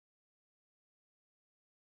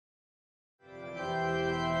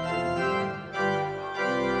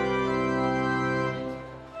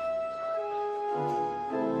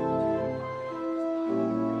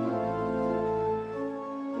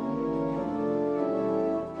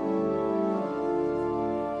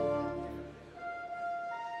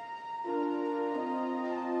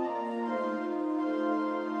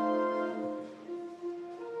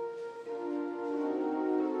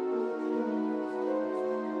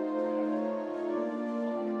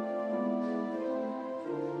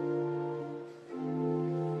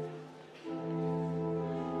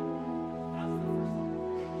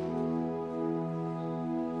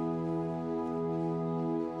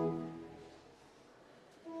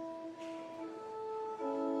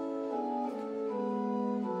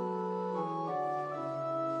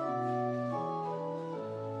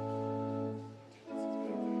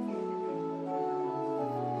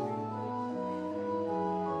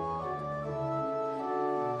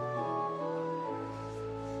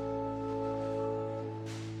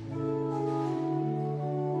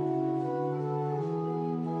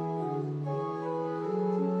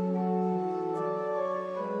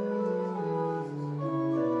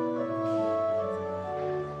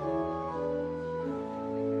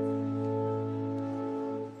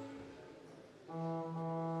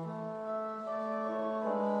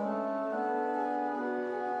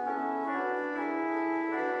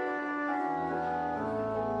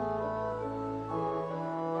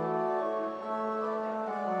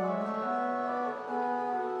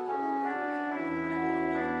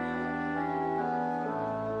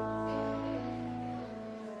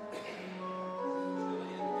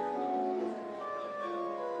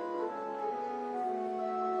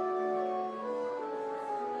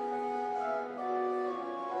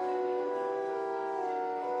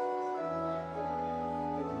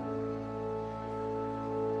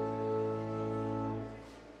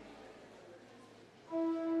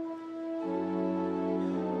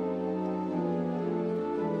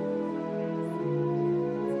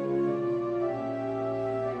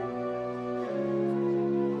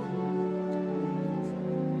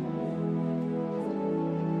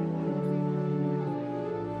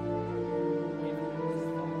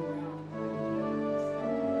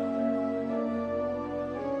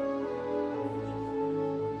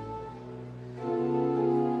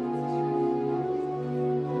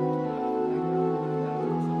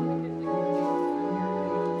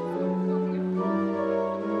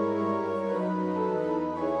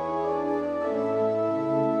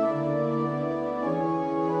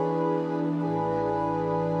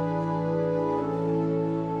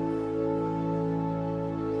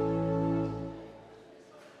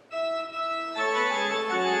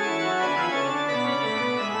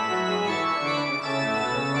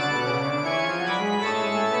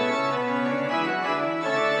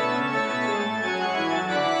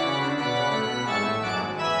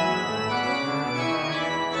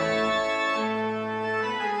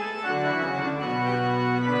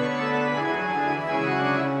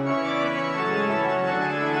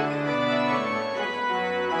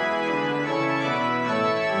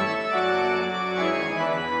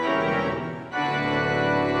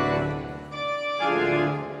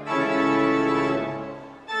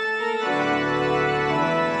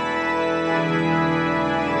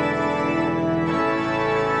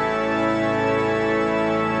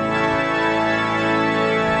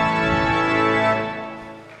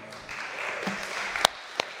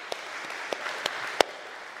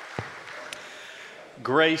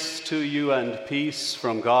Grace to you and peace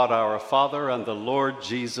from God our Father and the Lord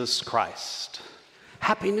Jesus Christ.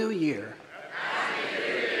 Happy New Year. Happy New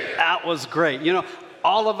Year. That was great. You know,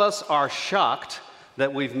 all of us are shocked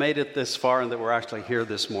that we've made it this far and that we're actually here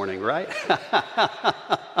this morning, right?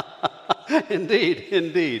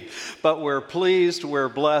 Indeed. But we're pleased, we're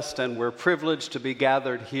blessed, and we're privileged to be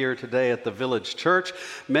gathered here today at the Village Church.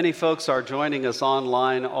 Many folks are joining us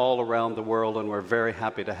online all around the world, and we're very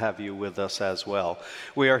happy to have you with us as well.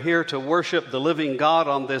 We are here to worship the living God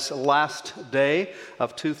on this last day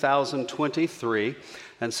of 2023.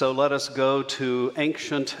 And so let us go to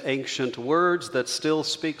ancient words that still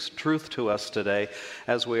speaks truth to us today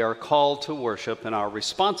as we are called to worship in our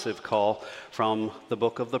responsive call from the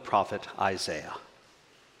book of the prophet Isaiah.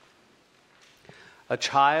 A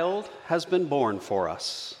child has been born for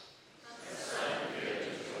us.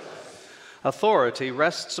 Authority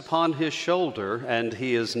rests upon his shoulder, and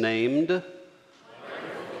he is named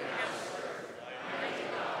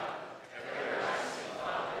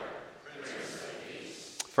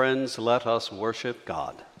Friends, let us worship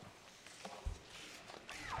God.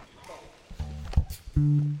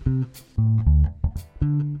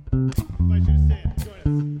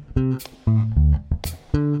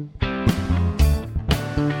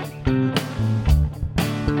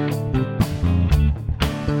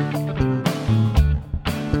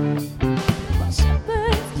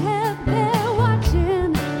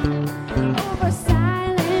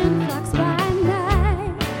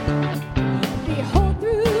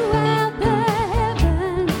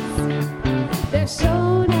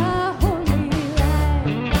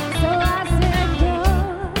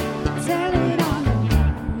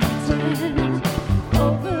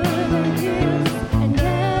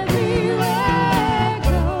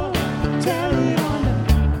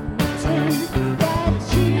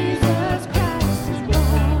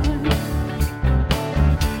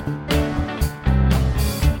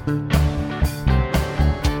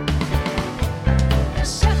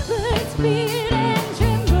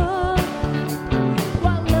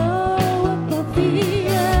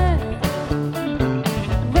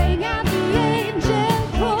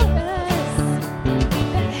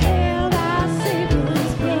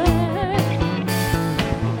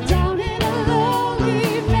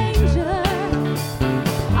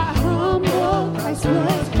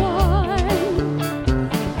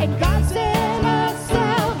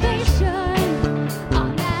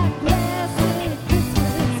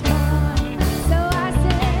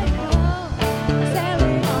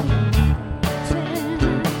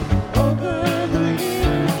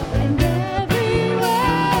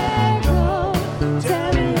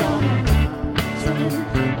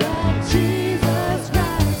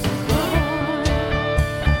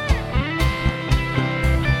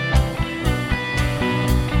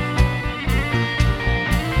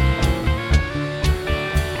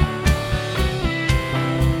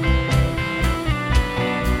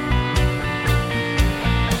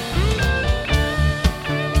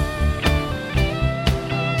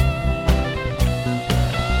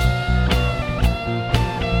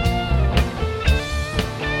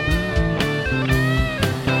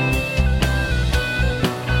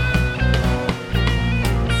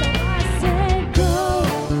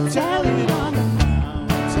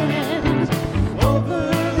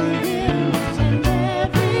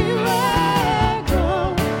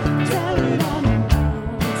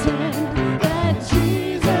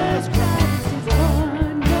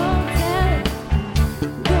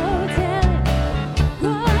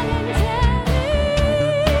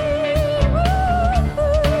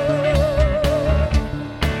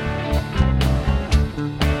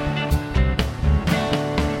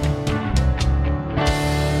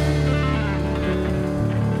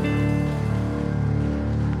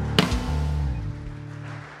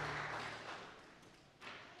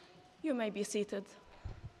 You may be seated.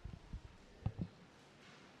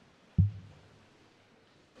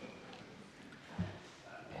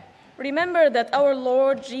 Remember that our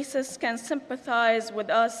Lord Jesus can sympathize with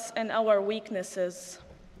us in our weaknesses,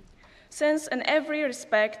 since in every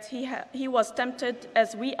respect he was tempted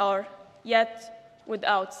as we are, yet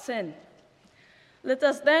without sin. Let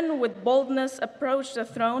us then with boldness approach the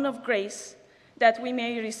throne of grace, that we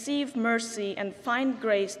may receive mercy and find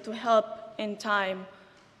grace to help in time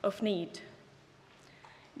of need.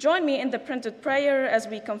 Join me in the printed prayer as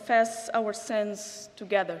we confess our sins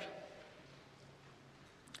together.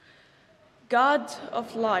 God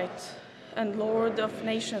of light and Lord of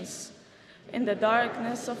nations, in the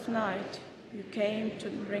darkness of night you came to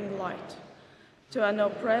bring light. To an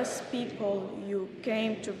oppressed people you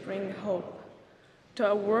came to bring hope. To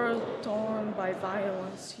a world torn by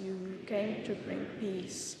violence, you came to bring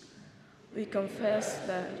peace. We confess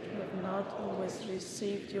that we have not always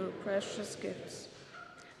received your precious gifts.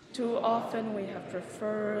 Too often we have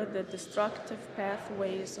preferred the destructive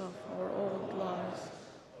pathways of our old lives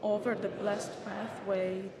over the blessed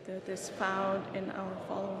pathway that is found in our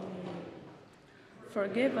following you.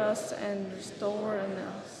 Forgive us and restore in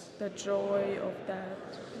us the joy of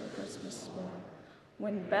that Christmas morn,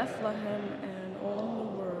 when Bethlehem and all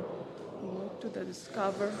the world look to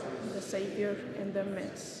discover the Savior in their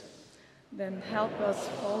midst. Then help us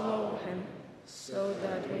follow him so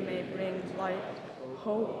that we may bring light,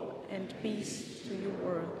 hope, and peace to your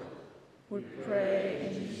world. We pray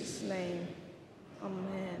in his name.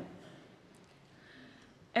 Amen.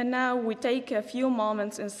 And now we take a few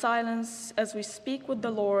moments in silence as we speak with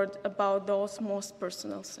the Lord about those most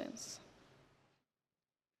personal sins.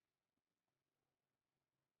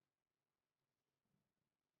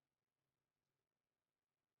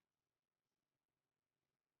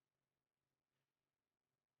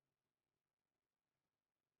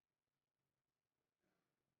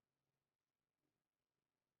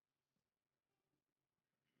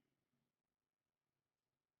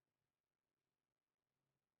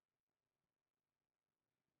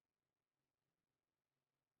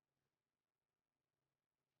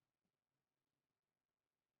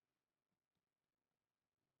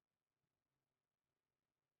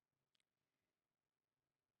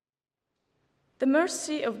 The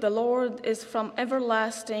mercy of the Lord is from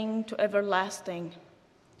everlasting to everlasting.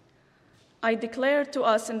 I declare to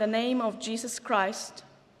us in the name of Jesus Christ,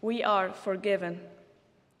 we are forgiven.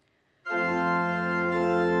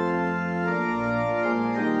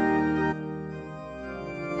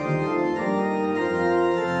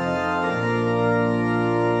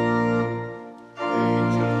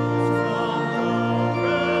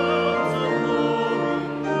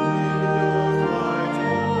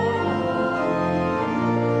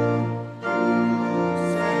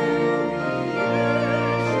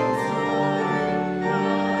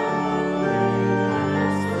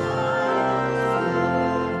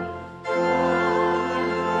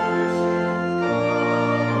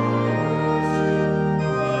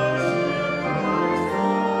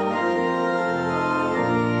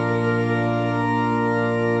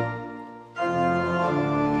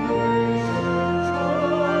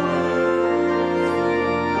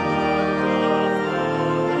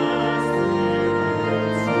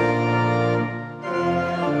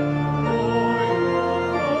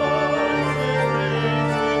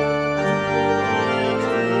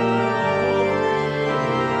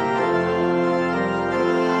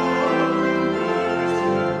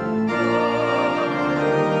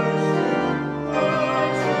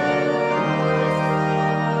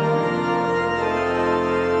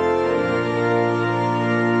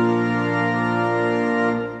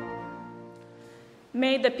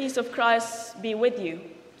 May the peace of Christ be with you.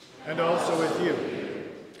 And also with you.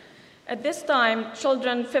 At this time,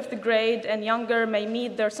 children 5th grade and younger may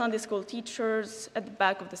meet their Sunday school teachers at the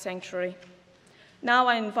back of the sanctuary. Now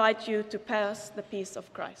I invite you to pass the peace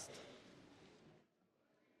of Christ.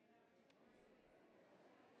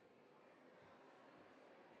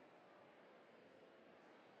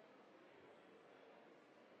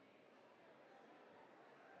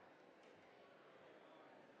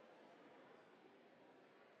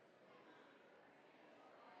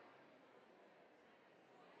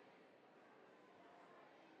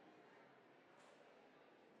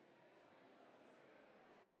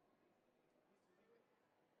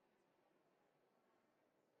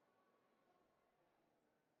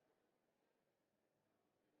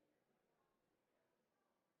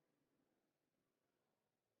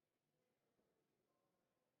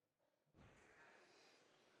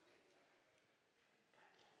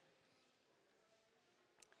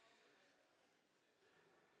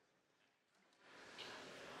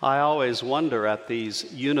 I always wonder at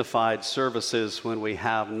these unified services when we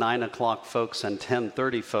have 9 o'clock folks and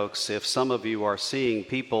 10:30 folks, if some of you are seeing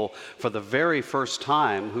people for the very first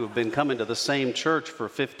time who have been coming to the same church for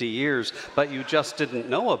 50 years, but you just didn't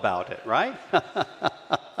know about it, right?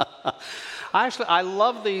 I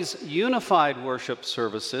love these unified worship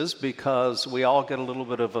services because we all get a little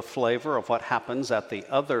bit of a flavor of what happens at the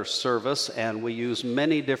other service, and we use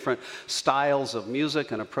many different styles of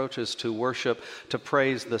music and approaches to worship to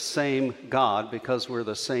praise the same God because we're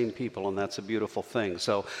the same people, and that's a beautiful thing.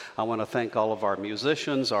 So I want to thank all of our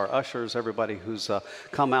musicians, our ushers, everybody who's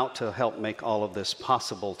come out to help make all of this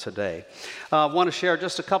possible today. I want to share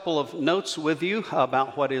just a couple of notes with you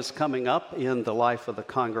about what is coming up in the life of the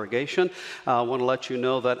congregation. I want to let you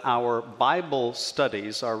know that our Bible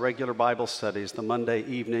studies, our regular Bible studies, the Monday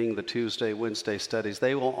evening, the Tuesday, Wednesday studies,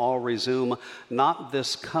 they will all resume not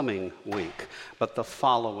this coming week, but the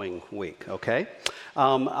following week, okay?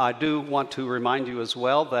 I do want to remind you as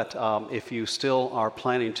well that if you still are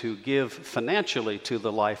planning to give financially to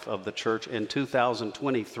the life of the church in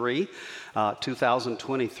 2023,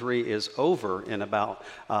 2023 is over in about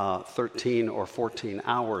 13 or 14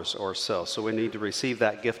 hours or so. So we need to receive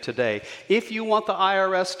that gift today. If you want the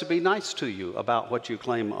IRS to be nice to you about what you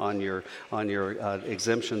claim on your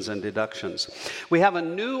exemptions and deductions. We have a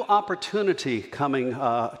new opportunity coming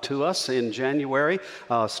to us in January.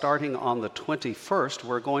 Starting on the 21st,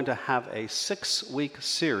 we're going to have a 6-week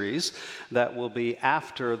series that will be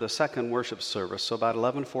after the second worship service, so about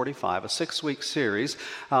 11:45, a 6-week series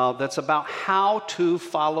that's about how to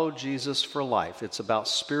follow Jesus for life. It's about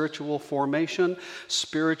spiritual formation,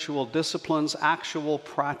 spiritual disciplines, actual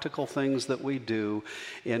practical things that we do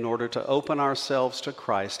in order to open ourselves to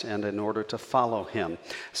Christ and in order to follow Him.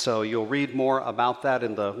 So you'll read more about that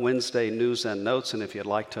in the Wednesday news and notes, and if you'd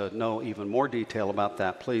like to know even more detail about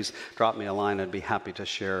that, please drop me a line. I'd be happy to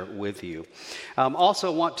share with you.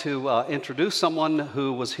 Also want to introduce someone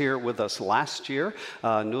who was here with us last year.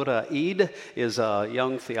 Noura Eid is a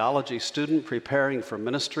young theology student preparing for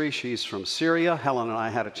ministry. She's from Syria. Helen and I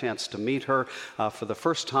had a chance to meet her for the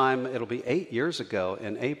first time. It'll be 8 years ago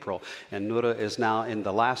in April. And Noura is now in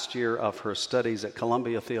the last year of her studies at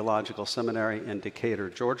Columbia Theological Seminary in Decatur,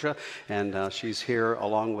 Georgia. And she's here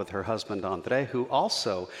along with her husband, Andre, who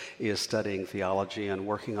also is studying theology and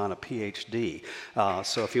working on a PhD.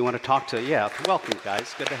 So if you want to talk to, welcome,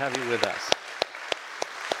 guys. Good to have you with us.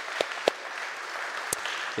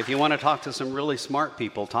 If you want to talk to some really smart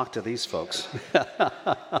people, talk to these folks.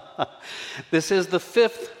 This is the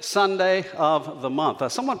 5th Sunday of the month.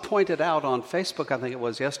 Someone pointed out on Facebook, I think it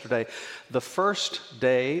was yesterday, the first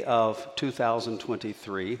day of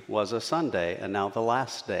 2023 was a Sunday, and now the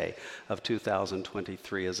last day of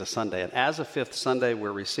 2023 is a Sunday. And as a 5th Sunday,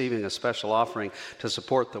 we're receiving a special offering to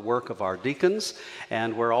support the work of our deacons,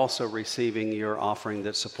 and we're also receiving your offering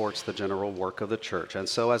that supports the general work of the church. And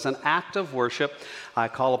so as an act of worship, I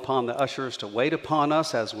call upon the ushers to wait upon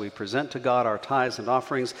us as we present to God our tithes and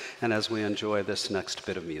offerings and as we enjoy this next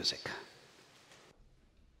bit of music.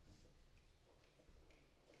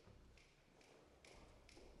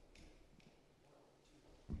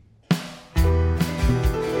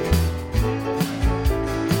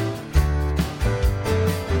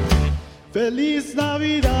 Feliz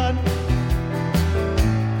Navidad,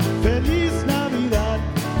 Feliz Navidad,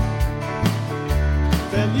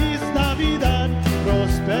 Feliz Navidad,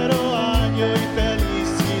 próspero año y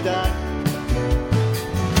felicidad.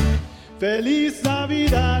 Feliz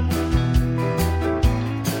Navidad,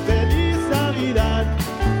 Feliz Navidad,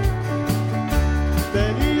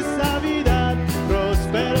 Feliz Navidad,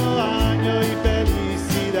 próspero año y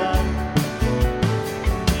felicidad.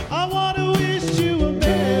 I want to wish you a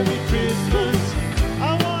Merry Christmas.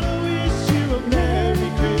 I want to wish you a Merry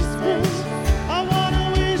Christmas. I want to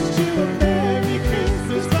wish you a Merry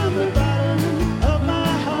Christmas from the bottom of my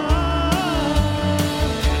heart.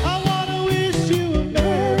 I want to wish you a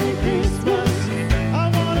Merry Christmas. I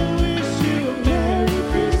want to wish you a Merry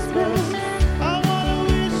Christmas. I want to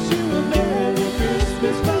wish you a Merry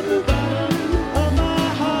Christmas from the bottom of my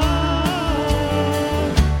heart.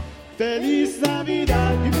 Feliz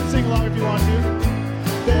Navidad. You can sing along if you want to.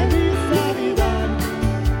 Feliz Navidad.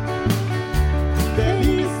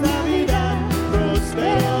 Feliz Navidad.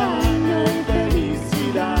 Próspero año y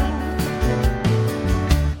felicidad.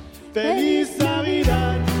 Feliz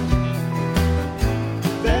Navidad.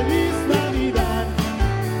 Feliz Navidad.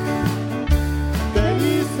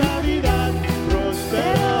 Feliz Navidad.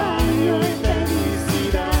 Próspero año y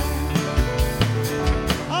felicidad.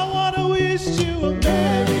 I want to wish you a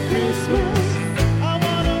Merry Christmas. I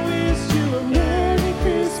want to wish you a Merry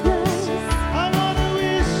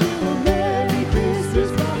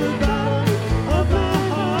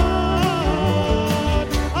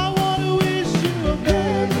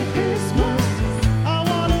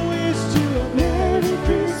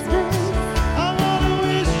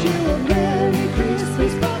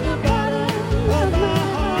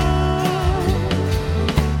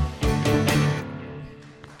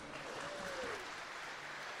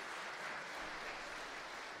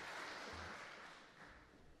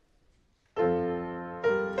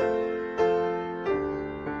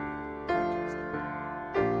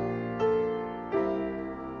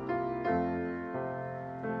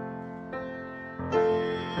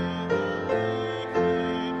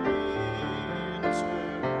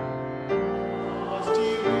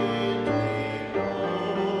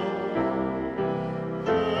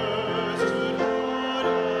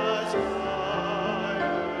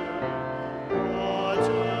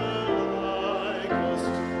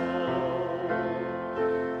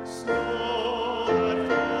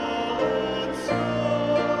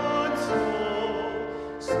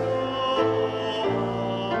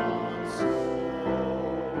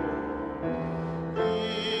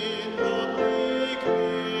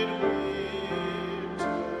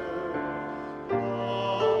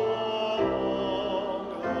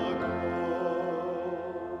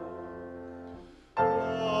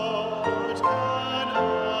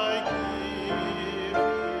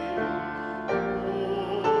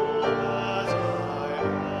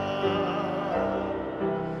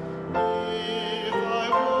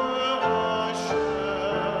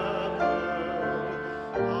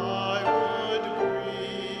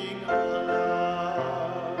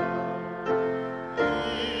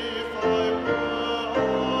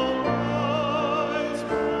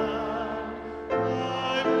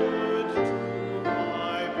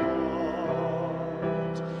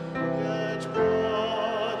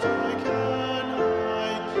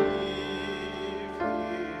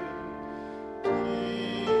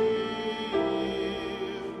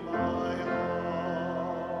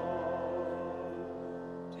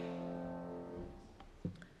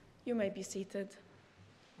You may be seated.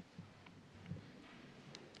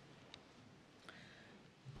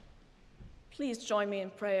 Please join me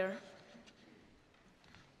in prayer.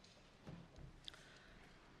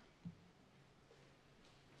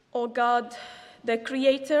 O God, the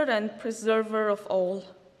creator and preserver of all,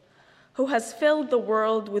 who has filled the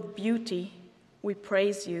world with beauty, we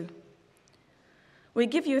praise you. We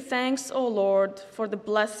give you thanks, O Lord, for the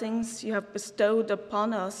blessings you have bestowed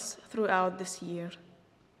upon us throughout this year.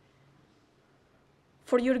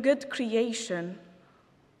 For your good creation,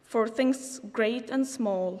 for things great and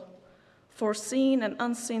small, for seen and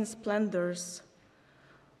unseen splendors,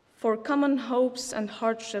 for common hopes and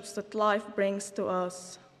hardships that life brings to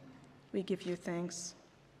us, we give you thanks.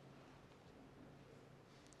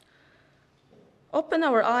 Open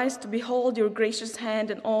our eyes to behold your gracious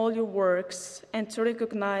hand in all your works and to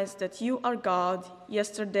recognize that you are God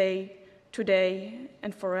yesterday, today,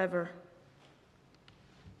 and forever.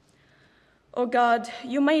 O God,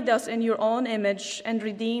 you made us in your own image and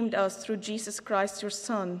redeemed us through Jesus Christ, your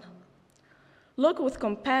Son. Look with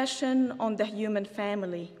compassion on the human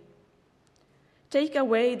family. Take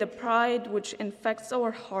away the pride which infects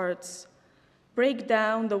our hearts. Break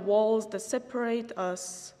down the walls that separate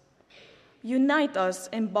us. Unite us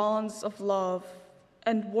in bonds of love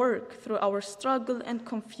and work through our struggle and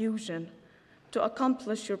confusion to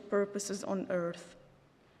accomplish your purposes on earth,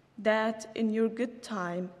 that in your good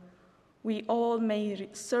time we all may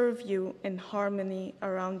serve you in harmony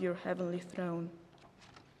around your heavenly throne.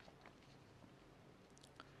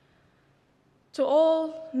 To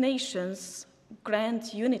all nations,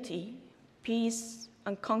 grant unity, peace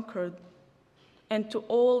unconquered, and to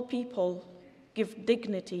all people give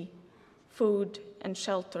dignity, food, and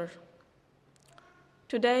shelter.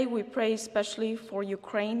 Today we pray especially for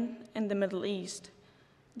Ukraine and the Middle East,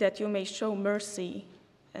 that you may show mercy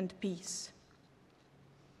and peace.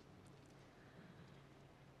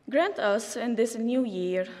 Grant us in this new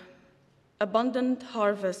year abundant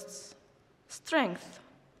harvests, strength,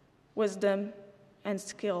 wisdom, and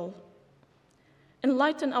skill.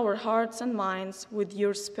 Enlighten our hearts and minds with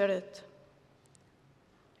your Spirit.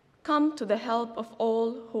 Come to the help of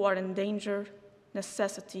all who are in danger,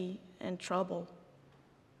 necessity, and trouble.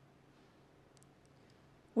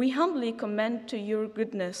 We humbly commend to your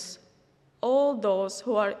goodness all those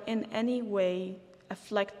who are in any way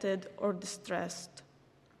afflicted or distressed.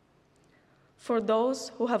 For those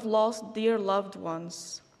who have lost dear loved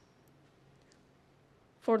ones,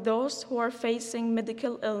 for those who are facing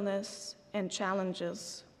medical illness and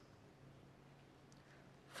challenges,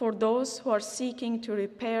 for those who are seeking to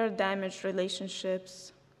repair damaged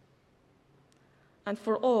relationships, and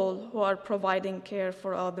for all who are providing care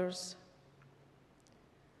for others.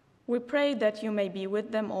 We pray that you may be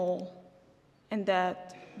with them all and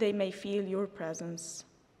that they may feel your presence.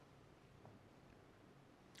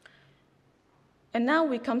 And now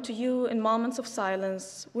we come to you in moments of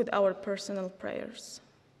silence with our personal prayers.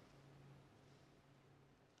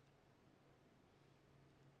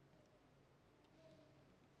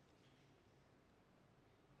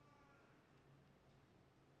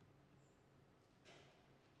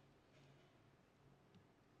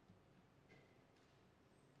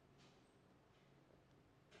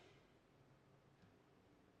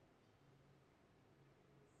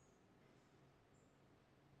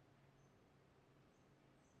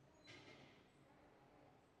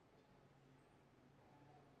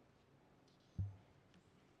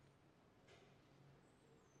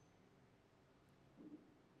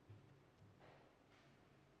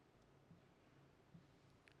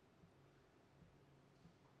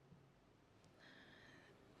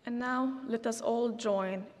 And now let us all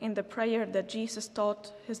join in the prayer that Jesus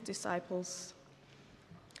taught his disciples.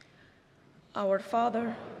 Our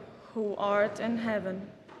Father, who art in heaven,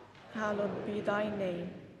 hallowed be thy name.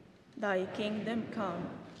 Thy kingdom come,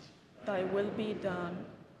 thy will be done,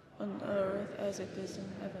 on earth as it is in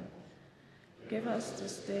heaven. Give us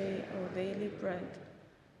this day our daily bread,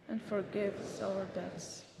 and forgive us our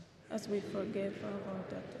debts, as we forgive our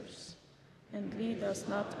debtors. And lead us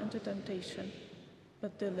not into temptation,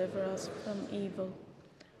 but deliver us from evil.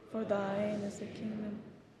 For thine is the kingdom,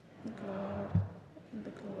 the glory, and the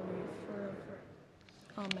glory forever.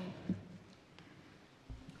 Amen.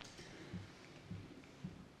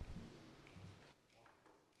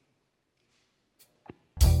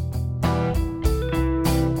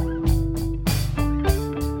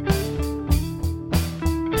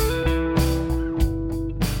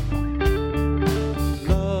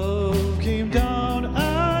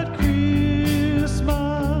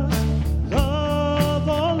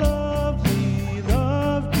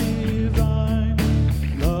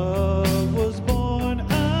 Love was born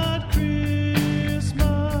at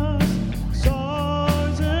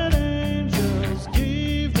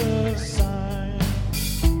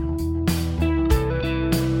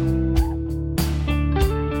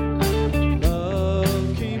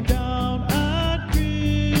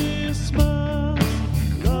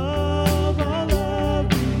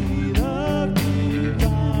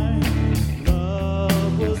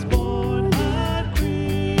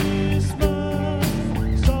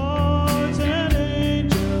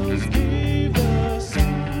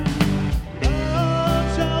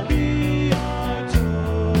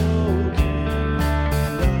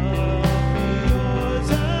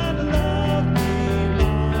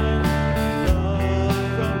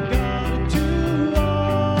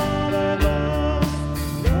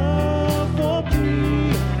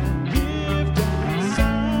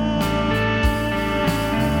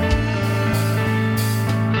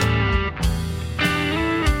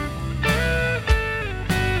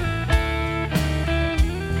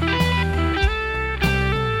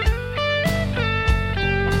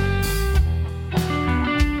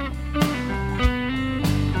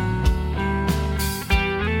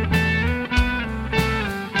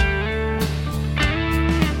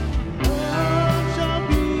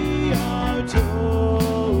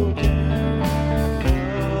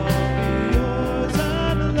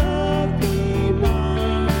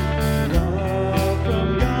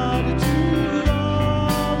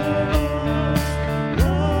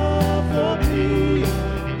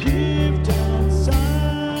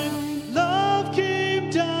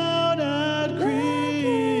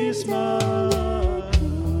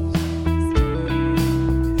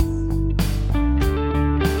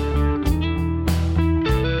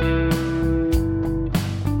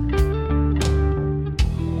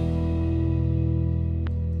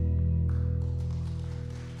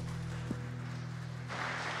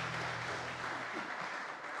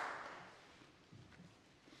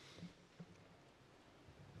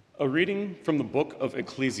A reading from the book of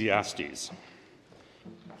Ecclesiastes.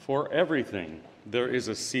 For everything there is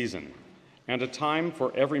a season, and a time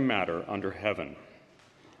for every matter under heaven.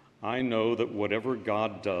 I know that whatever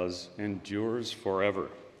God does endures forever.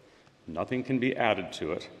 Nothing can be added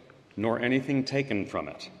to it, nor anything taken from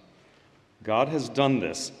it. God has done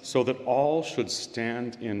this so that all should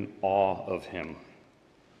stand in awe of him.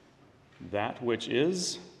 That which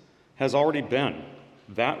is has already been.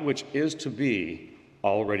 That which is to be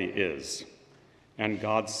already is. And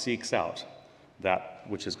God seeks out that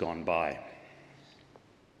which has gone by.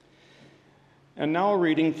 And now a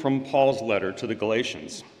reading from Paul's letter to the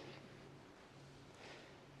Galatians.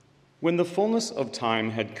 When the fullness of time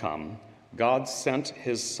had come, God sent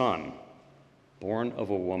his Son, born of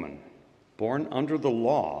a woman, born under the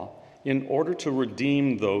law, in order to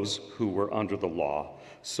redeem those who were under the law,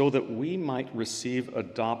 so that we might receive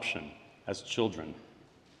adoption as children.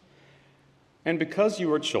 And because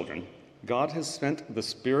you are children, God has sent the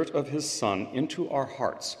Spirit of his Son into our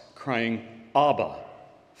hearts, crying, Abba,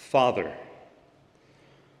 Father.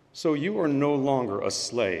 So you are no longer a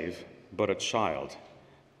slave, but a child.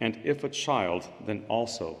 And if a child, then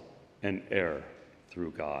also an heir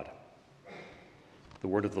through God. The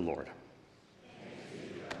word of the Lord.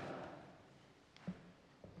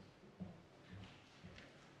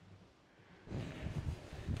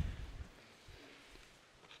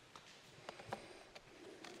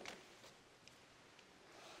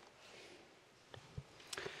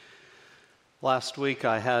 Last week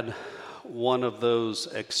I had one of those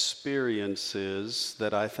experiences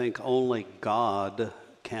that I think only God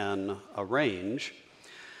can arrange,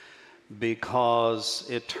 because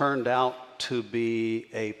it turned out to be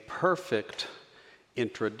a perfect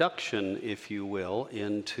introduction, if you will,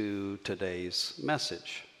 into today's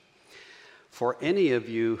message. For any of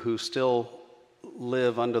you who still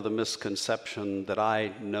live under the misconception that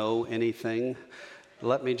I know anything,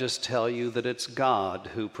 let me just tell you that it's God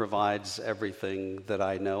who provides everything that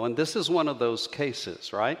I know. And this is one of those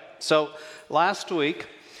cases, right? So last week,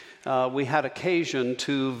 we had occasion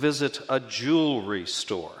to visit a jewelry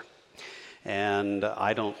store. And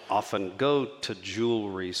I don't often go to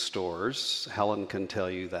jewelry stores. Helen can tell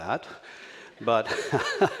you that. But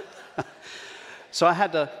so I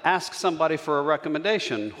had to ask somebody for a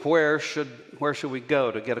recommendation. Where should we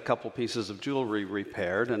go to get a couple pieces of jewelry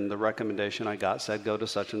repaired? And the recommendation I got said, go to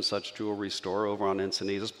such and such jewelry store over on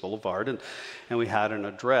Encinitas Boulevard. And we had an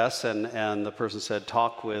address, and the person said,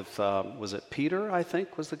 talk with, was it Peter, I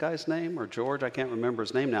think was the guy's name, or George? I can't remember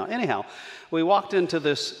his name now. Anyhow, we walked into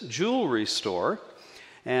this jewelry store,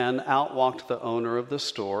 and out walked the owner of the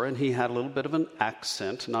store, and he had a little bit of an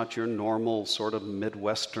accent, not your normal sort of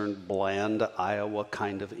Midwestern, bland Iowa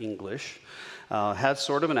kind of English. Had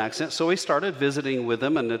sort of an accent. So we started visiting with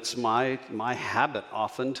him, and it's my habit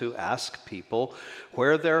often to ask people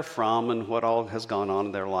where they're from and what all has gone on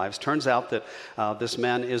in their lives. Turns out that this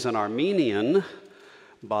man is an Armenian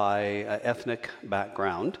by ethnic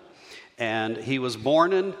background. And he was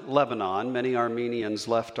born in Lebanon. Many Armenians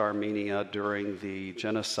left Armenia during the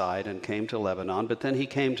genocide and came to Lebanon. But then he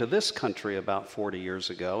came to this country about 40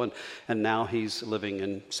 years ago, and now he's living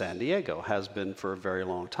in San Diego, has been for a very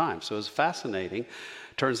long time. So it was fascinating.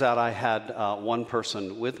 Turns out I had one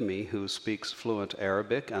person with me who speaks fluent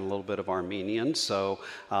Arabic and a little bit of Armenian, so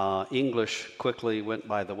English quickly went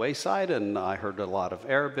by the wayside, and I heard a lot of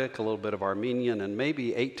Arabic, a little bit of Armenian, and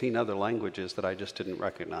maybe 18 other languages that I just didn't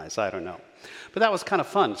recognize. I don't know. But that was kind of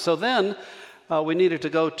fun. So then we needed to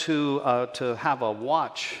go to have a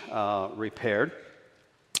watch repaired.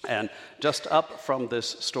 And just up from this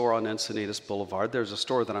store on Encinitas Boulevard, there's a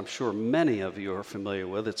store that I'm sure many of you are familiar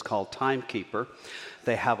with. It's called Timekeeper.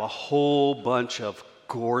 They have a whole bunch of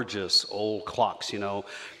gorgeous old clocks,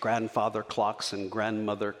 grandfather clocks and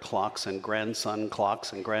grandmother clocks and grandson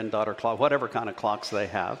clocks and granddaughter clocks, whatever kind of clocks they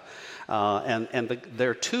have. There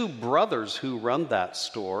are two brothers who run that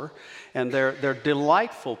store, and they're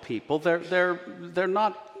delightful people. They're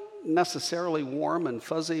not necessarily warm and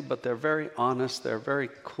fuzzy, but they're very honest. They're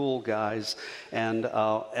very cool guys. And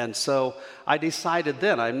so I decided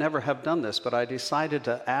then, I never have done this, but I decided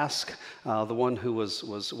to ask the one who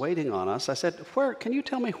was waiting on us. I said, can you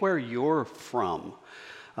tell me where you're from?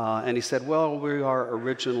 And he said, well, we are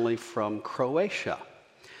originally from Croatia.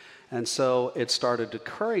 And so it started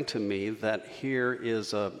occurring to me that here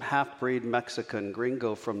is a half-breed Mexican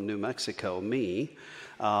gringo from New Mexico, me,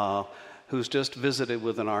 who's just visited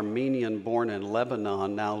with an Armenian born in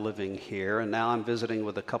Lebanon, now living here, and now I'm visiting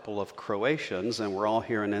with a couple of Croatians, and we're all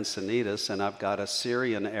here in Encinitas, and I've got a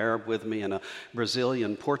Syrian Arab with me and a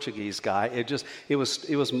Brazilian Portuguese guy. It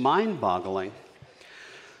was mind-boggling.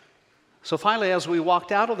 So finally, as we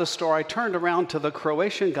walked out of the store, I turned around to the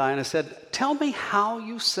Croatian guy and I said, "Tell me how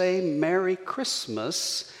you say Merry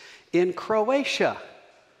Christmas in Croatia."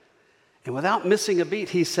 And without missing a beat,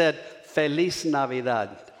 he said, "Feliz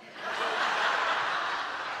Navidad."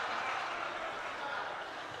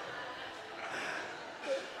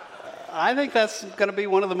 I think that's going to be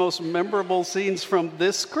one of the most memorable scenes from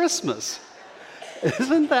this Christmas.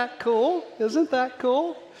 Isn't that cool? Isn't that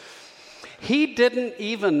cool? He didn't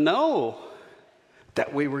even know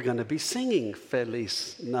that we were going to be singing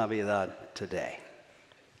Feliz Navidad today.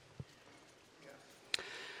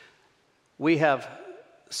 We have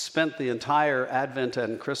spent the entire Advent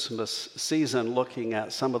and Christmas season looking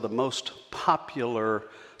at some of the most popular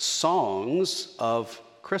songs of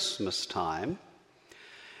Christmas time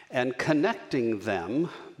and connecting them,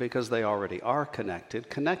 because they already are connected,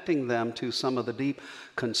 connecting them to some of the deep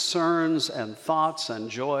concerns and thoughts and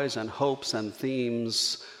joys and hopes and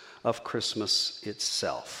themes of Christmas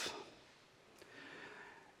itself.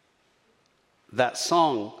 That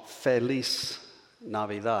song, Feliz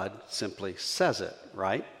Navidad, simply says it,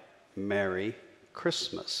 right? Merry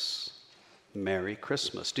Christmas. Merry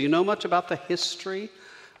Christmas. Do you know much about the history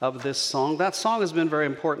of this song? That song has been very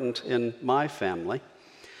important in my family,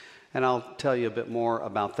 and I'll tell you a bit more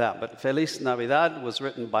about that. But Feliz Navidad was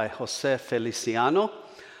written by Jose Feliciano,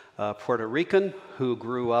 a Puerto Rican who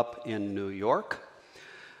grew up in New York.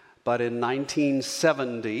 But in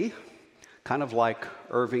 1970, kind of like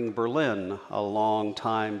Irving Berlin, a long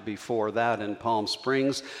time before that in Palm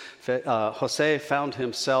Springs, Jose found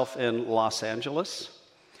himself in Los Angeles,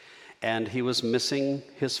 and he was missing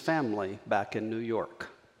his family back in New York.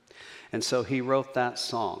 And so he wrote that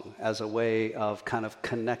song as a way of kind of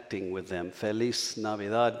connecting with them. Feliz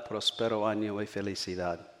Navidad, prospero año y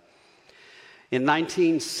felicidad. In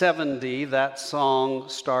 1970, that song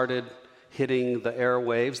started hitting the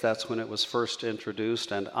airwaves. That's when it was first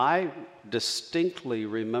introduced. And I distinctly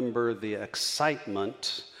remember the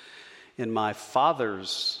excitement in my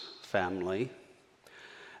father's family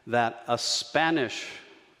that a Spanish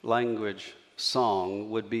language song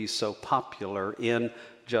would be so popular in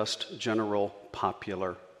just general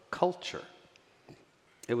popular culture.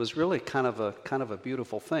 It was really kind of a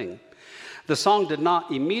beautiful thing. The song did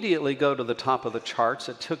not immediately go to the top of the charts.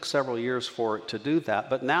 It took several years for it to do that,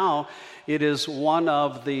 but now it is one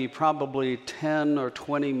of the probably 10 or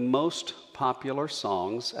 20 most popular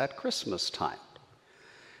songs at Christmas time.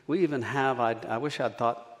 We even have, I wish I'd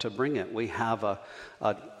thought to bring it, we have a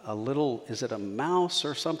little, is it a mouse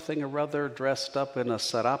or something or other, dressed up in a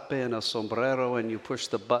sarape and a sombrero, and you push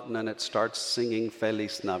the button and it starts singing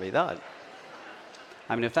Feliz Navidad.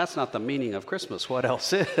 I mean, if that's not the meaning of Christmas, what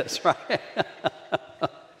else is, right?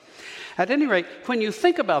 At any rate, when you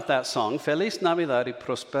think about that song, Feliz Navidad y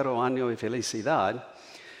prospero año y felicidad,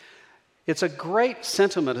 it's a great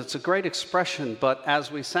sentiment, it's a great expression, but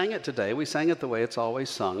as we sang it today, we sang it the way it's always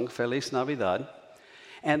sung, Feliz Navidad,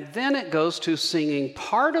 and then it goes to singing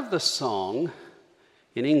part of the song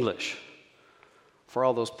in English, for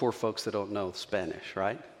all those poor folks that don't know Spanish,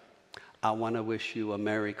 right? I want to wish you a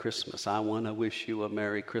Merry Christmas. I want to wish you a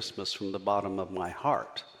Merry Christmas from the bottom of my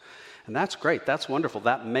heart. And that's great. That's wonderful.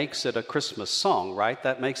 That makes it a Christmas song, right?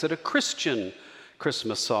 That makes it a Christian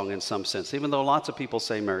Christmas song in some sense. Even though lots of people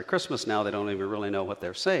say Merry Christmas now, they don't even really know what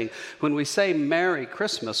they're saying. When we say Merry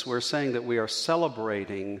Christmas, we're saying that we are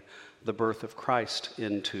celebrating the birth of Christ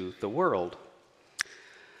into the world.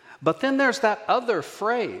 But then there's that other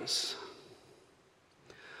phrase,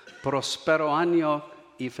 prospero año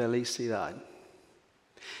y felicidad.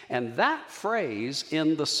 And that phrase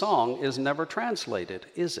in the song is never translated,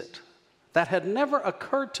 is it? That had never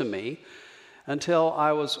occurred to me until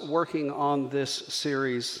I was working on this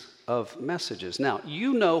series of messages. Now,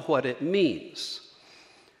 you know what it means,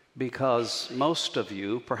 because most of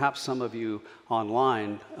you, perhaps some of you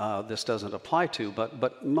online, this doesn't apply to,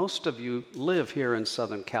 but most of you live here in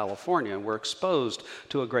Southern California, and we're exposed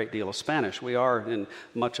to a great deal of Spanish. We are in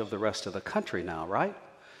much of the rest of the country now, right?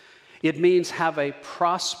 It means have a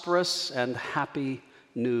prosperous and happy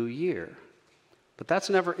new year. But that's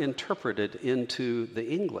never interpreted into the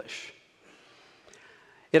English.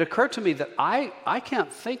 It occurred to me that I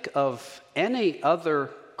can't think of any other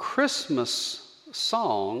Christmas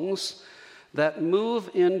songs that move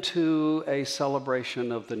into a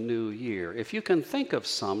celebration of the new year. If you can think of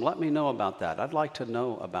some, let me know about that. I'd like to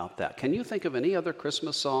know about that. Can you think of any other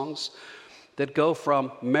Christmas songs that go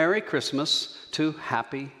from Merry Christmas to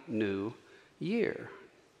Happy New Year?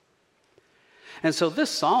 And so this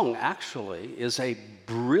song actually is a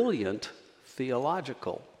brilliant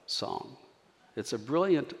theological song. It's a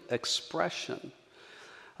brilliant expression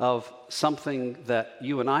of something that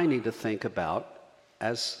you and I need to think about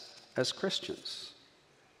as Christians.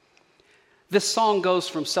 This song goes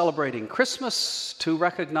from celebrating Christmas to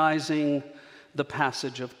recognizing the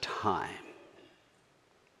passage of time.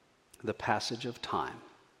 The passage of time.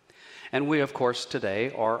 And we, of course,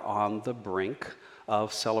 today are on the brink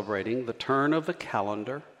of celebrating the turn of the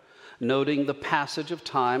calendar, noting the passage of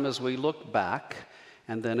time as we look back,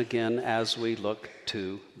 and then again as we look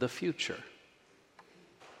to the future.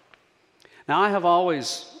 Now, I have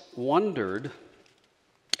always wondered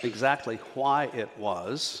exactly why it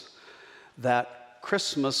was that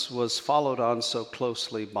Christmas was followed on so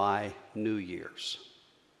closely by New Year's.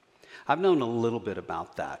 I've known a little bit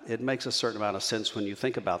about that. It makes a certain amount of sense when you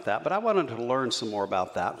think about that, but I wanted to learn some more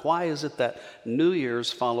about that. Why is it that New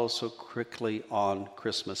Year's follows so quickly on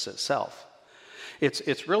Christmas itself?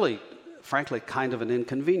 It's really, frankly, kind of an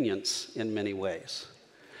inconvenience in many ways.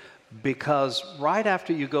 Because right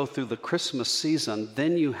after you go through the Christmas season,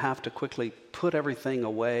 then you have to quickly put everything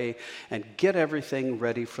away and get everything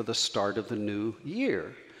ready for the start of the new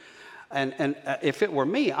year. And if it were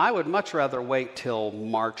me, I would much rather wait till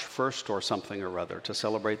March 1st or something or other to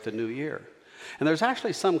celebrate the new year. And there's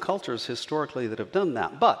actually some cultures historically that have done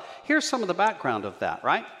that. But here's some of the background of that,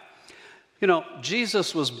 right? You know,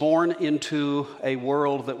 Jesus was born into a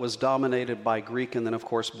world that was dominated by Greek and then, of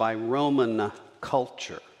course, by Roman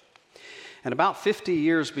culture. And about 50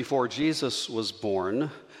 years before Jesus was born,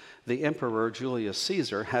 the Emperor Julius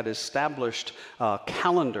Caesar had established a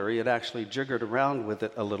calendar. He had actually jiggered around with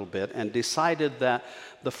it a little bit and decided that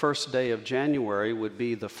the first day of January would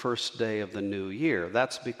be the first day of the new year.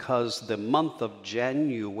 That's because the month of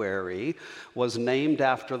January was named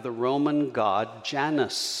after the Roman god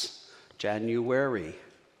Janus. January.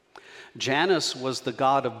 Janus was the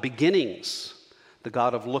god of beginnings, the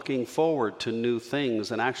god of looking forward to new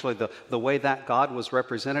things. And actually the way that god was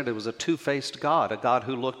represented, it was a two-faced god, a god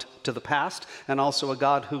who looked to the past and also a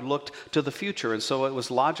god who looked to the future. And so it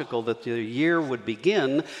was logical that the year would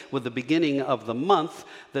begin with the beginning of the month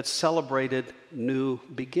that celebrated new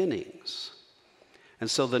beginnings.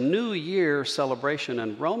 And so the New Year celebration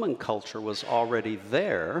in Roman culture was already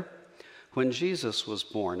there when Jesus was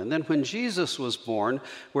born. And then when Jesus was born,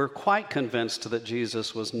 we're quite convinced that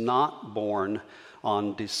Jesus was not born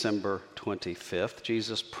on December 25th.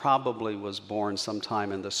 Jesus probably was born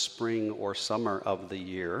sometime in the spring or summer of the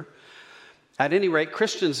year. At any rate,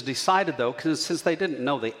 Christians decided, though, since they didn't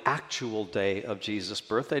know the actual day of Jesus'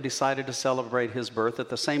 birth, they decided to celebrate his birth at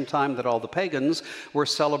the same time that all the pagans were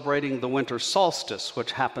celebrating the winter solstice,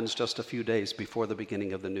 which happens just a few days before the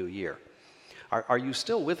beginning of the new year. Are you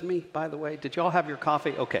still with me, by the way? Did you all have your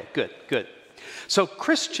coffee? Okay, good. So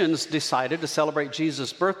Christians decided to celebrate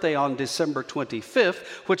Jesus' birthday on December 25th,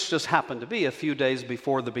 which just happened to be a few days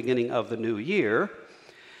before the beginning of the new year.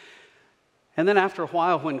 And then after a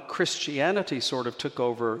while, when Christianity sort of took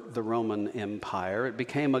over the Roman Empire, it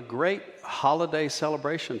became a great holiday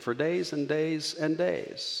celebration for days and days and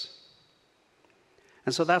days.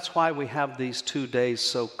 And so that's why we have these 2 days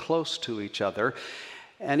so close to each other.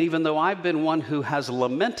 And even though I've been one who has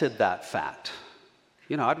lamented that fact,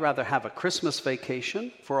 you know, I'd rather have a Christmas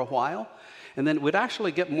vacation for a while, and then we'd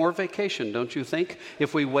actually get more vacation, don't you think,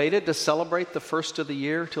 if we waited to celebrate the first of the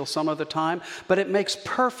year till some other time? But it makes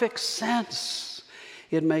perfect sense.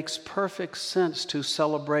 It makes perfect sense to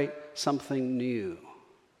celebrate something new,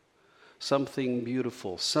 something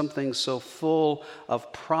beautiful, something so full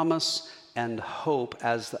of promise and hope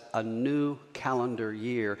as a new calendar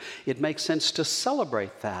year. It makes sense to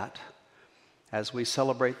celebrate that as we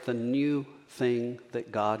celebrate the new thing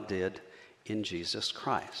that God did in Jesus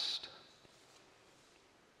Christ.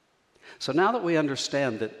 So now that we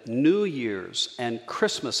understand that New Year's and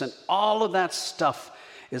Christmas and all of that stuff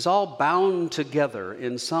is all bound together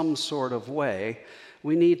in some sort of way,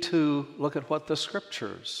 we need to look at what the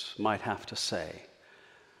scriptures might have to say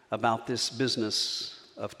about this business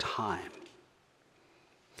of time.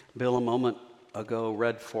 Bill, a moment ago,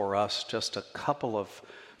 read for us just a couple of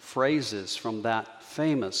phrases from that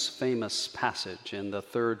famous passage in the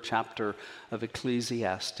 3rd chapter of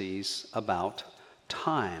Ecclesiastes about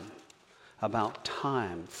time. About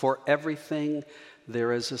time. For everything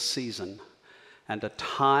there is a season, and a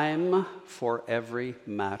time for every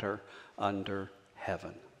matter under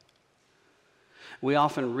heaven. We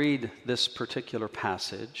often read this particular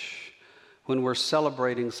passage when we're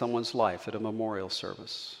celebrating someone's life at a memorial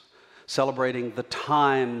service, celebrating the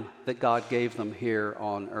time that God gave them here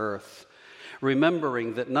on earth,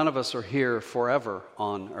 remembering that none of us are here forever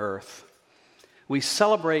on earth. We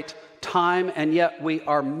celebrate time, and yet we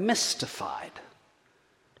are mystified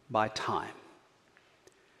by time.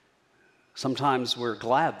 Sometimes we're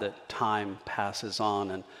glad that time passes on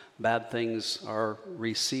and bad things are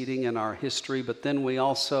receding in our history, but then we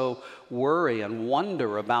also worry and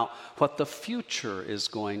wonder about what the future is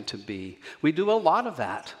going to be. We do a lot of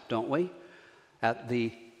that, don't we, at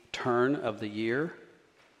the turn of the year?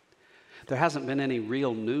 There hasn't been any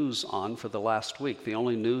real news on for the last week. The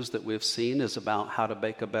only news that we've seen is about how to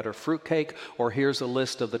bake a better fruitcake, or here's a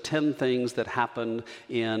list of the 10 things that happened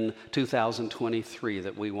in 2023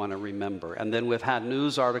 that we want to remember. And then we've had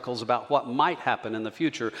news articles about what might happen in the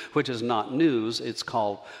future, which is not news. It's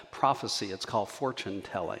called prophecy. It's called fortune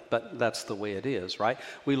telling. But that's the way it is, right?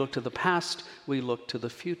 We look to the past. We look to the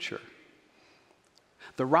future.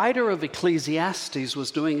 The writer of Ecclesiastes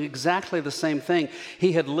was doing exactly the same thing.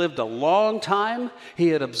 He had lived a long time, he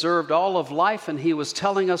had observed all of life, and he was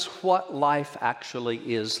telling us what life actually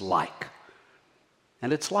is like.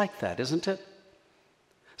 And it's like that, isn't it?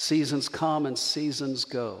 Seasons come and seasons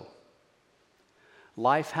go.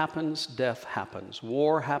 Life happens, death happens,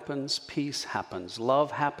 war happens, peace happens,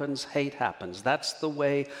 love happens, hate happens. That's the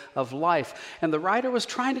way of life. And the writer was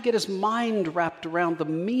trying to get his mind wrapped around the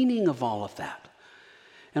meaning of all of that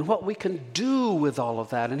and what we can do with all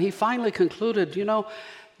of that. And he finally concluded,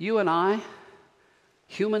 you and I,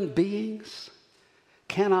 human beings,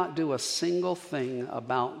 cannot do a single thing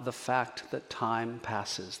about the fact that time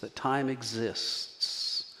passes, that time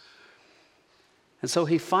exists. And so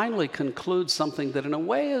he finally concludes something that in a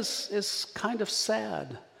way is kind of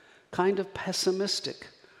sad, kind of pessimistic.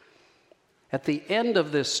 At the end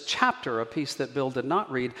of this chapter, a piece that Bill did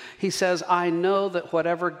not read, he says, I know that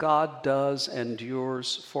whatever God does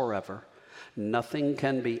endures forever. Nothing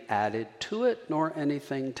can be added to it, nor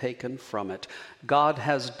anything taken from it. God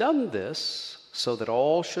has done this so that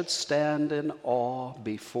all should stand in awe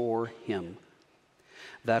before him.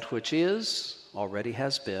 That which is already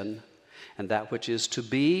has been, and that which is to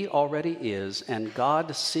be already is, and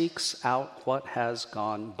God seeks out what has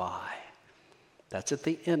gone by. That's at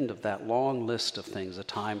the end of that long list of things, a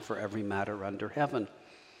time for every matter under heaven.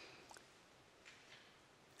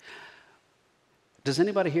 Does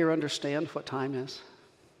anybody here understand what time is?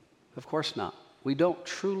 Of course not. We don't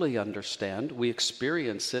truly understand. We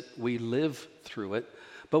experience it. We live through it.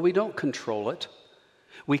 But we don't control it.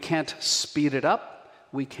 We can't speed it up.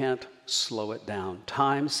 We can't slow it down.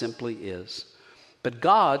 Time simply is. But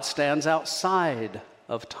God stands outside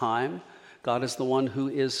of time. God is the one who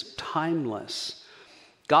is timeless.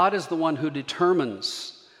 God is the one who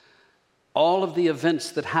determines all of the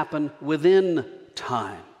events that happen within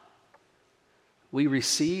time. We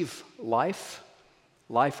receive life.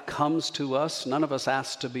 Life comes to us. None of us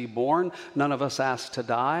asked to be born. None of us asked to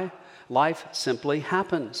die. Life simply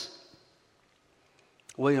happens.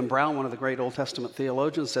 William Brown, one of the great Old Testament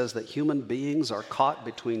theologians, says that human beings are caught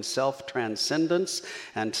between self-transcendence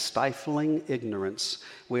and stifling ignorance.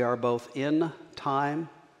 We are both in time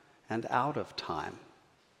and out of time.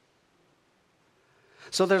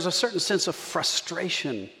 So there's a certain sense of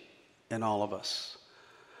frustration in all of us,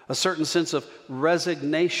 a certain sense of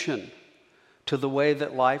resignation to the way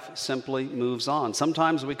that life simply moves on.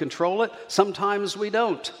 Sometimes we control it, sometimes we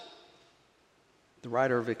don't. The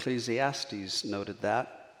writer of Ecclesiastes noted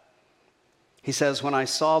that. He says, when I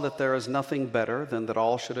saw that there is nothing better than that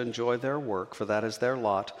all should enjoy their work, for that is their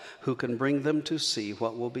lot, who can bring them to see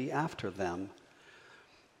what will be after them?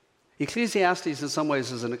 Ecclesiastes in some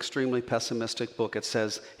ways is an extremely pessimistic book. It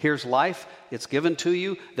says, here's life, it's given to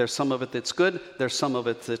you, there's some of it that's good, there's some of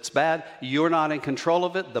it that's bad, you're not in control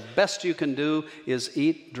of it, the best you can do is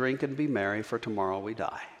eat, drink, and be merry, for tomorrow we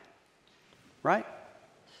die. Right?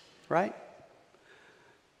 Right?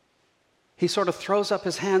 He sort of throws up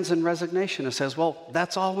his hands in resignation and says, well,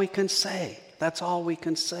 that's all we can say. That's all we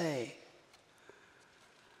can say.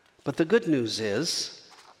 But the good news is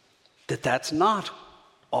that that's not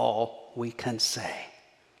all we can say.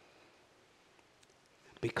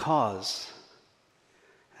 Because,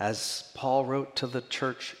 as Paul wrote to the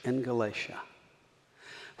church in Galatia,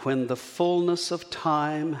 when the fullness of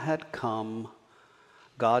time had come,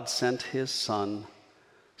 God sent his Son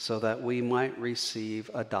so that we might receive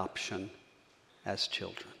adoption as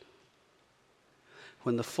children.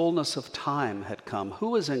 When the fullness of time had come,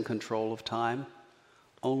 who is in control of time?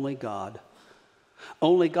 Only God.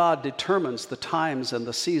 Only God determines the times and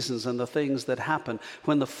the seasons and the things that happen.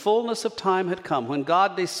 When the fullness of time had come, when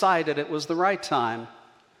God decided it was the right time,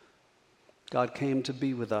 God came to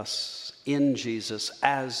be with us in Jesus,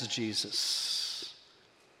 as Jesus.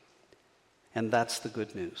 And that's the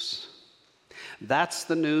good news. That's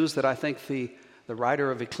the news that I think the writer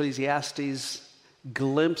of Ecclesiastes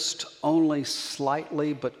glimpsed only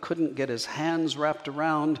slightly, but couldn't get his hands wrapped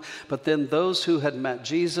around. But then those who had met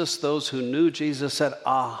Jesus, those who knew Jesus, said,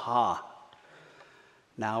 aha,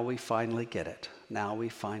 now we finally get it. Now we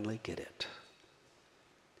finally get it.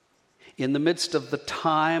 In the midst of the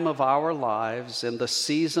time of our lives, in the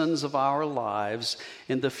seasons of our lives,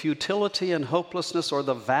 in the futility and hopelessness, or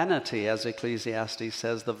the vanity, as Ecclesiastes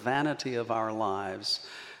says, the vanity of our lives,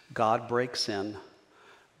 God breaks in.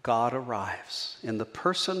 God arrives in the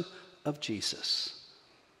person of Jesus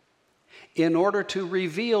in order to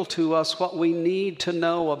reveal to us what we need to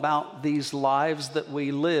know about these lives that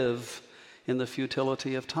we live in the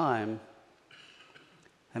futility of time.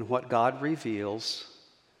 And what God reveals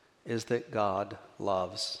is that God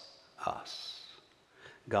loves us.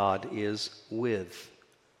 God is with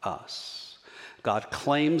us. God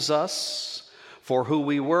claims us for who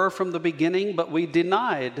we were from the beginning, but we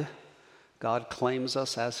denied. God claims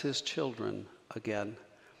us as his children again.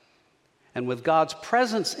 And with God's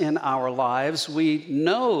presence in our lives, we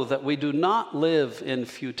know that we do not live in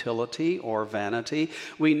futility or vanity.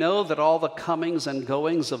 We know that all the comings and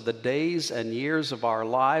goings of the days and years of our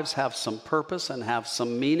lives have some purpose and have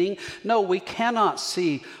some meaning. No, we cannot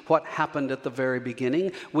see what happened at the very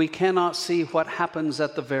beginning. We cannot see what happens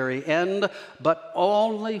at the very end, but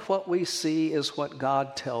only what we see is what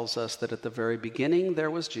God tells us, that at the very beginning there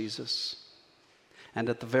was Jesus, and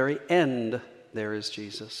at the very end there is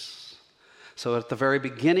Jesus. So at the very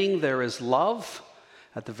beginning, there is love.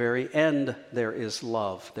 At the very end, there is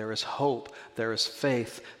love. There is hope. There is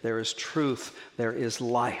faith. There is truth. There is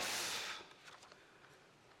life.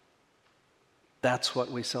 That's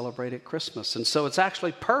what we celebrate at Christmas. And so it's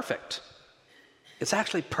actually perfect. It's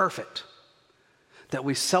actually perfect that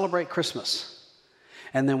we celebrate Christmas.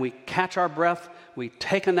 And then we catch our breath, we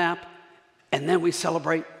take a nap, and then we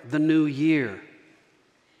celebrate the new year.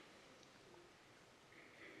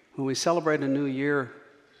 When we celebrate a new year,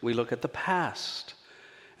 we look at the past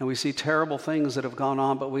and we see terrible things that have gone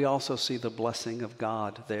on, but we also see the blessing of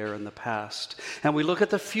God there in the past. And we look at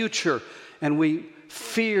the future and we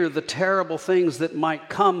fear the terrible things that might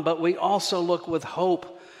come, but we also look with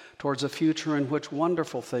hope towards a future in which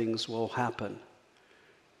wonderful things will happen.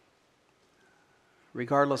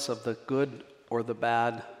 Regardless of the good or the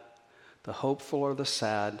bad, the hopeful or the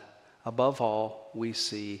sad, above all, we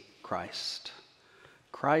see Christ.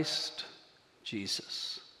 Christ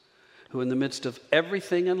Jesus, who in the midst of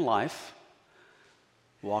everything in life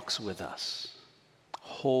walks with us,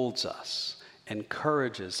 holds us,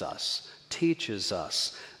 encourages us, teaches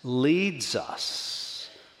us, leads us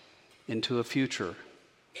into a future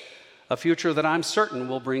that I'm certain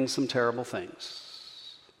will bring some terrible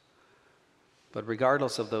things. But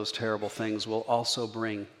regardless of those terrible things, will also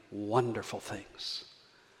bring wonderful things.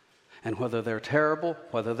 And whether they're terrible,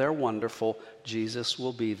 whether they're wonderful, Jesus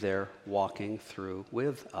will be there walking through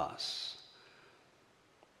with us.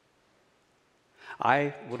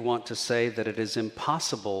 I would want to say that it is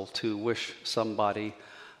impossible to wish somebody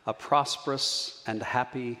a prosperous and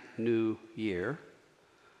happy new year.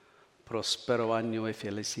 Prospero año y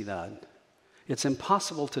felicidad. It's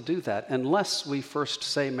impossible to do that unless we first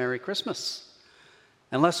say Merry Christmas.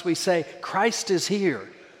 Unless we say, Christ is here.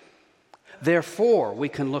 Therefore, we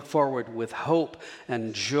can look forward with hope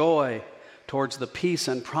and joy towards the peace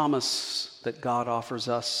and promise that God offers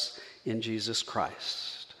us in Jesus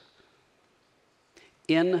Christ.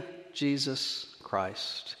 In Jesus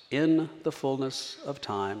Christ, in the fullness of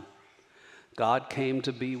time, God came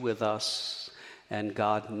to be with us, and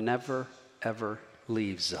God never, ever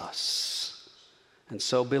leaves us. And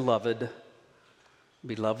so, beloved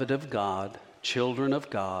of God, children of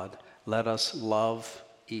God, let us love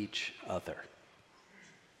each other.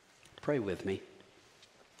 Pray with me.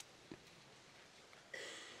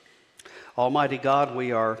 Almighty God,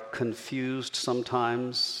 we are confused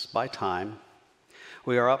sometimes by time.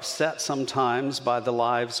 We are upset sometimes by the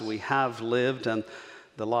lives we have lived and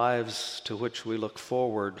the lives to which we look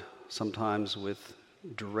forward, sometimes with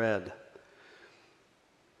dread.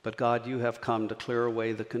 But God, you have come to clear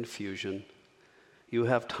away the confusion. You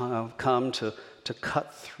have come to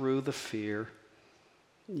cut through the fear.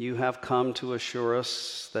 You have come to assure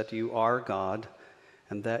us that you are God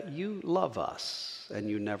and that you love us and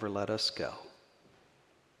you never let us go.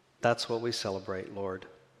 That's what we celebrate, Lord.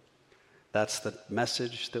 That's the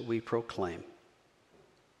message that we proclaim.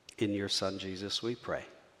 In your Son, Jesus, we pray.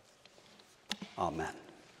 Amen.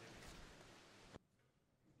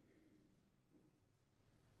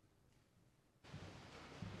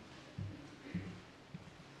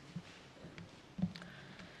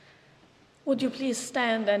 Would you please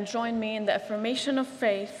stand and join me in the affirmation of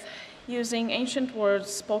faith? using ancient words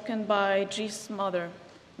spoken by Jesus' mother,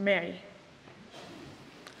 Mary.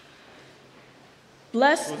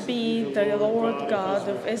 Blessed be the Lord God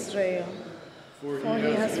of Israel, for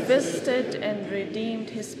he has visited and redeemed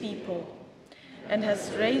his people, and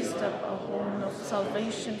has raised up a horn of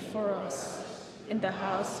salvation for us in the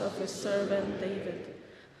house of his servant David,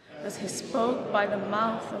 as he spoke by the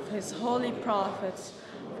mouth of his holy prophets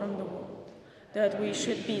from the womb, that we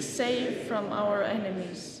should be saved from our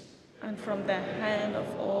enemies and from the hand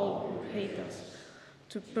of all who hate us,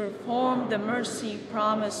 to perform the mercy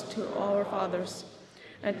promised to our fathers,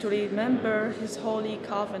 and to remember his holy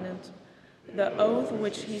covenant, the oath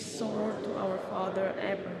which he swore to our father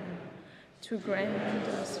Abraham, to grant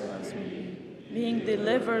us as we, being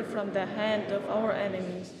delivered from the hand of our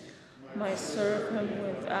enemies, might serve him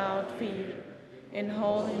without fear, in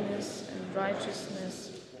holiness and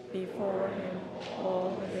righteousness before him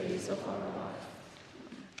all the days of our life.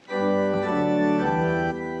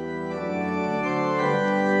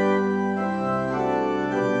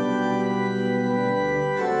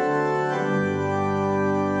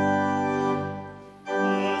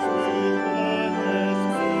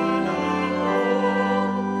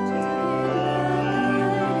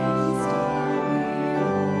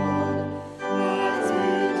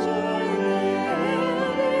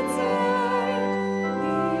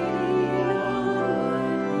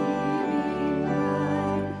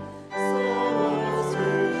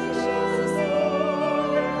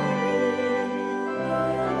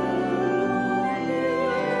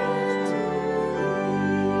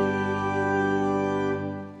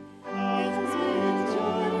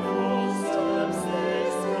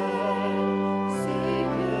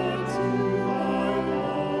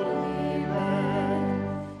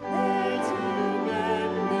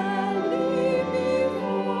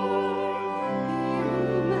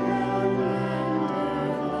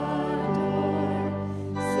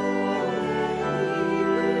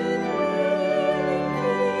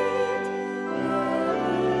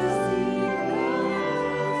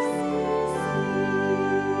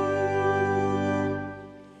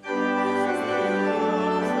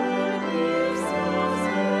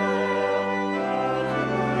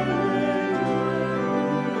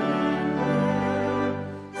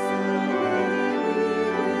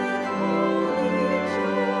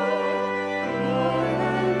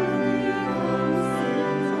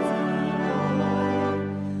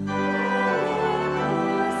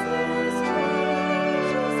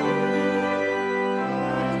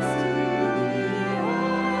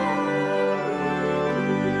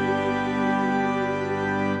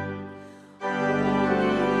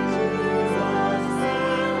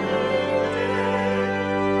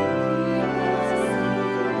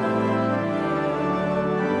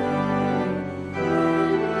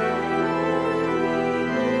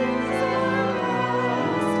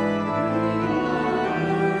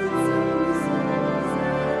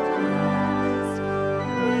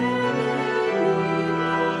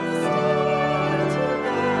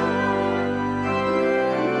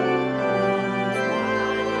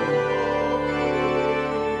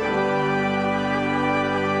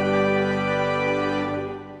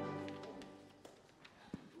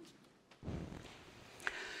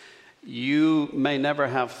 You may never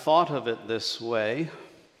have thought of it this way,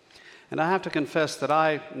 and I have to confess that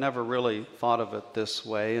I never really thought of it this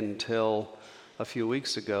way until a few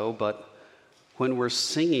weeks ago, but when we're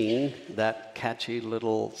singing that catchy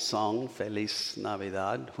little song, Feliz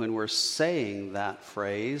Navidad, when we're saying that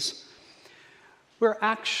phrase, we're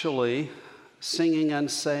actually singing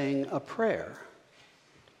and saying a prayer.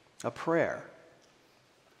 A prayer.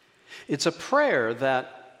 It's a prayer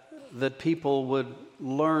that people would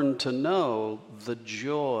learn to know the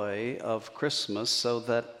joy of Christmas so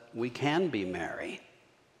that we can be merry.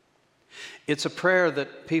 It's a prayer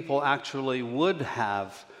that people actually would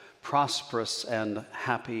have prosperous and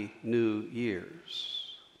happy New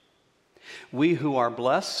Years. We who are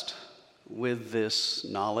blessed with this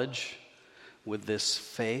knowledge, with this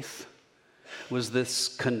faith, with this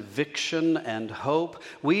conviction and hope,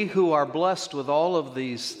 we who are blessed with all of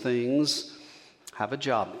these things have a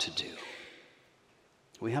job to do.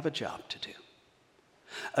 We have a job to do.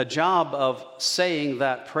 A job of saying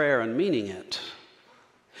that prayer and meaning it,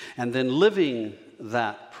 and then living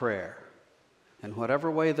that prayer in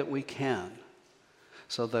whatever way that we can,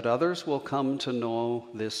 so that others will come to know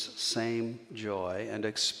this same joy and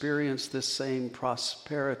experience this same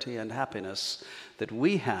prosperity and happiness that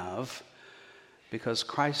we have because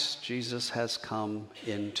Christ Jesus has come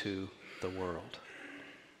into the world.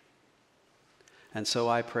 And so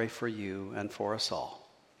I pray for you and for us all.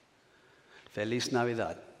 Feliz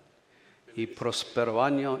Navidad. y próspero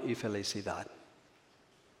año y felicidad.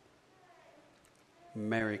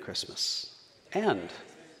 Merry Christmas and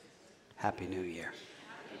Happy New Year.